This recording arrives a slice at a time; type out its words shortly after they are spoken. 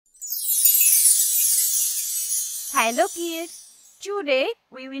Hello kids, today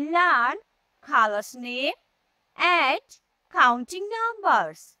we will learn colors name and counting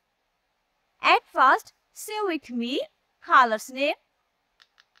numbers. At first, say with me colors name: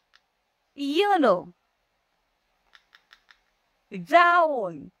 yellow,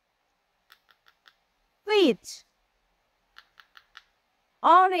 brown, peach,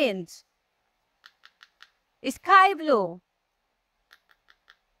 orange, sky blue,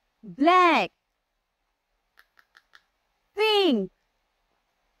 black, pink,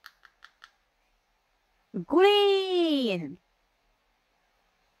 green,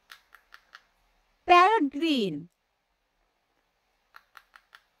 parrot green,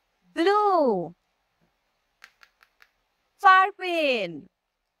 blue, purple.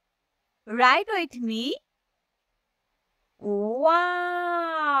 Write with me: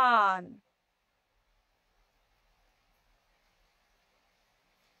 1,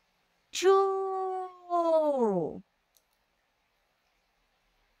 2,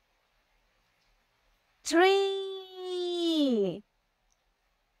 3,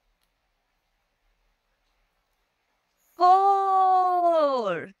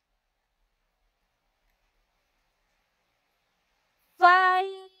 4,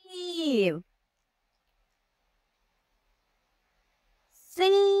 5,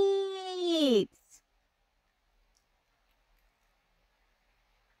 6,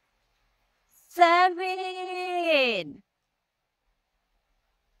 7,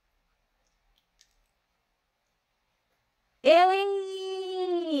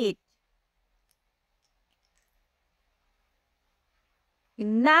 8,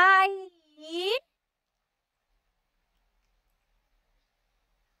 9,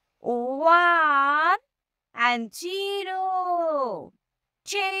 1 and 0,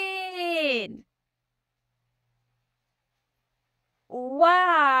 10,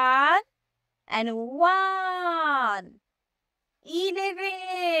 1 and 1,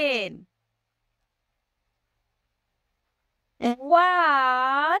 11,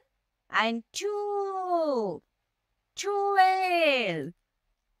 1 and 2, 12,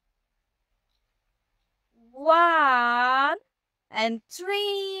 1 and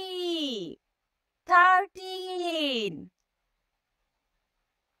 3, 13,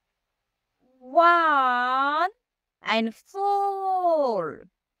 1 and 4,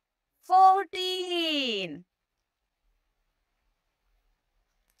 14,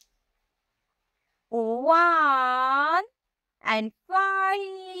 1 and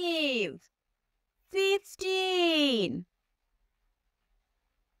 5, 15,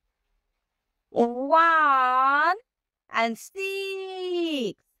 1 and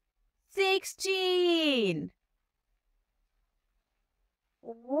 6, 16,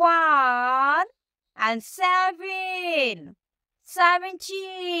 1 and 7,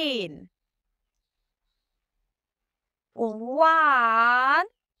 17, 1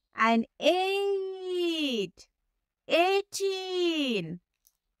 and 8, 18,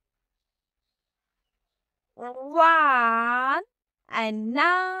 1 and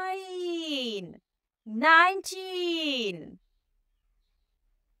 9, 19,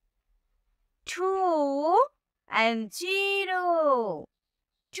 2 and 0,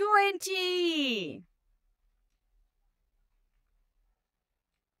 20,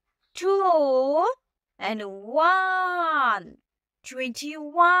 2 and 1,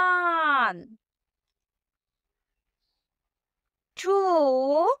 21,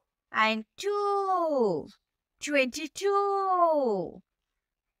 2 and 2, 22,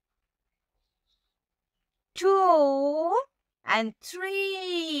 2 and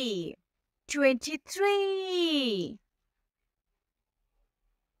 3, 23,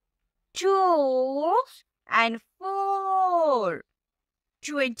 2 and 4,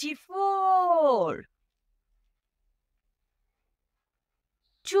 24,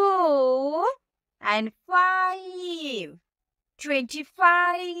 2 and 5,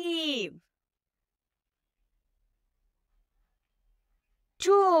 25,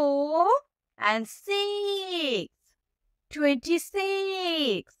 2 and 6,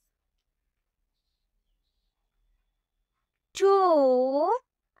 26, 2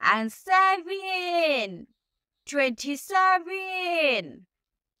 and 7, 27,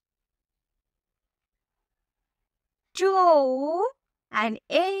 2 and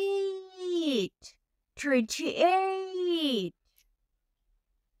 8, 28,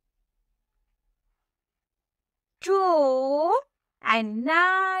 2 and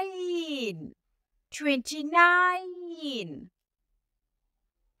 9, 29,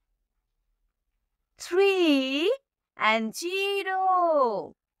 3 and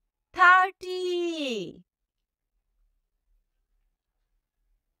 0, 30,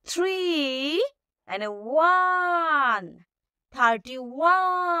 3 and 1.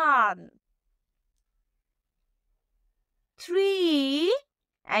 31. 3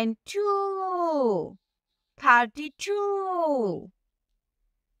 and 2. 32.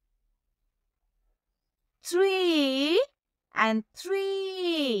 3 and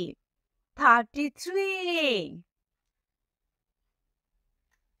 3. 33.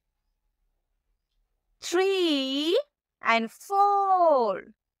 3 and 4.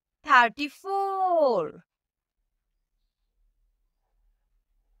 34.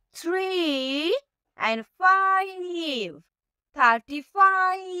 3 and 5.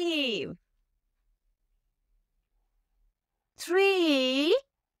 35. 3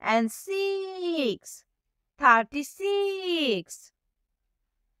 and 6. 36.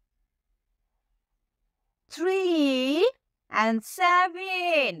 3 and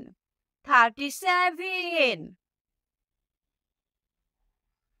 7. 37.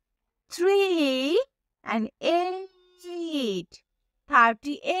 3 and 8.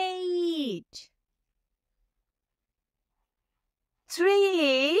 38.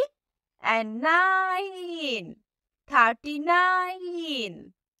 3 and 9.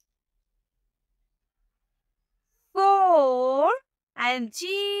 39. 4 and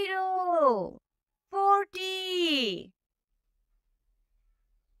 0. 40.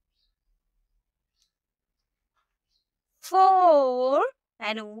 4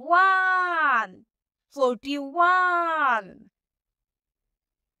 and 1. 41.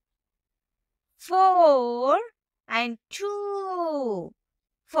 4 and 2.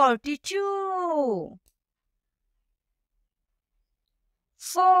 42.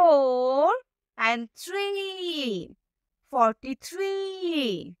 4 and 3.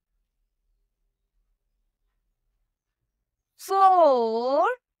 43. 4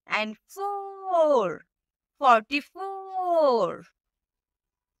 and 4. 44.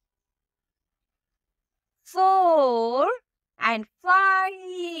 4 and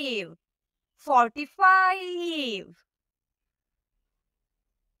 5. 45.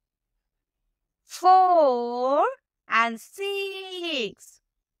 4 and 6.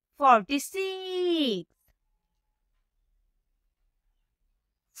 46.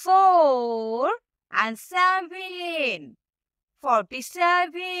 4 and 7.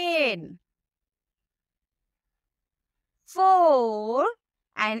 47. 4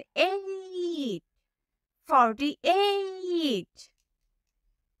 and 8. 48.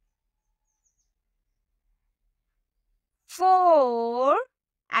 4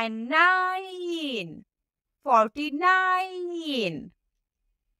 and 9. 49.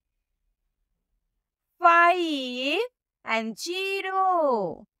 5 and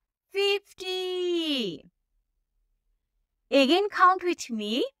 0. 50. Again count with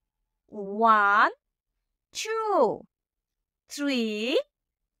me. 1, 2, 3,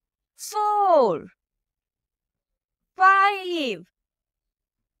 4, 5,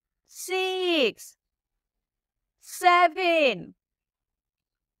 6, 7,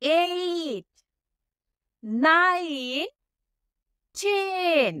 8, 9,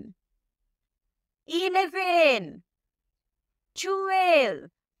 10, 11, 12,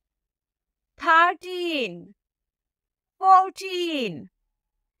 13, 14,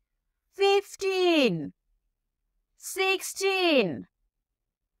 15, 16,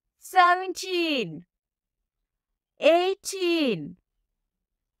 17, 18,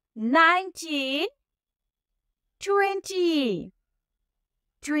 19, 20,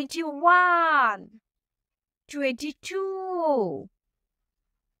 21, 22,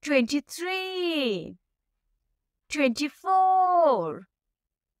 23, 24,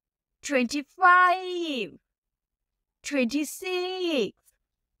 25, 26,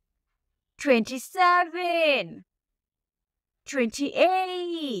 27,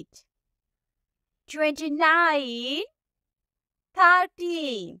 28, 29,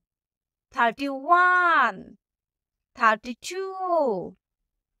 30, 31, 32,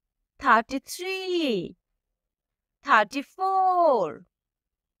 33, 34,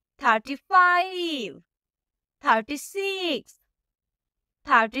 35, 36,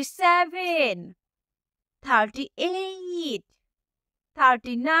 37, 38,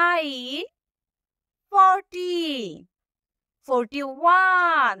 39, 40,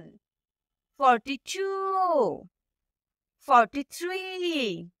 41, 42,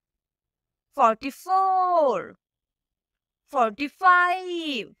 43, 44,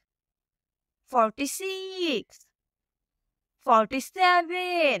 45, 46,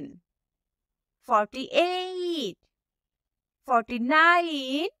 47, 48,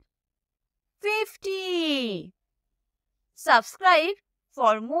 49, 50. Subscribe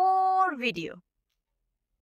for more video.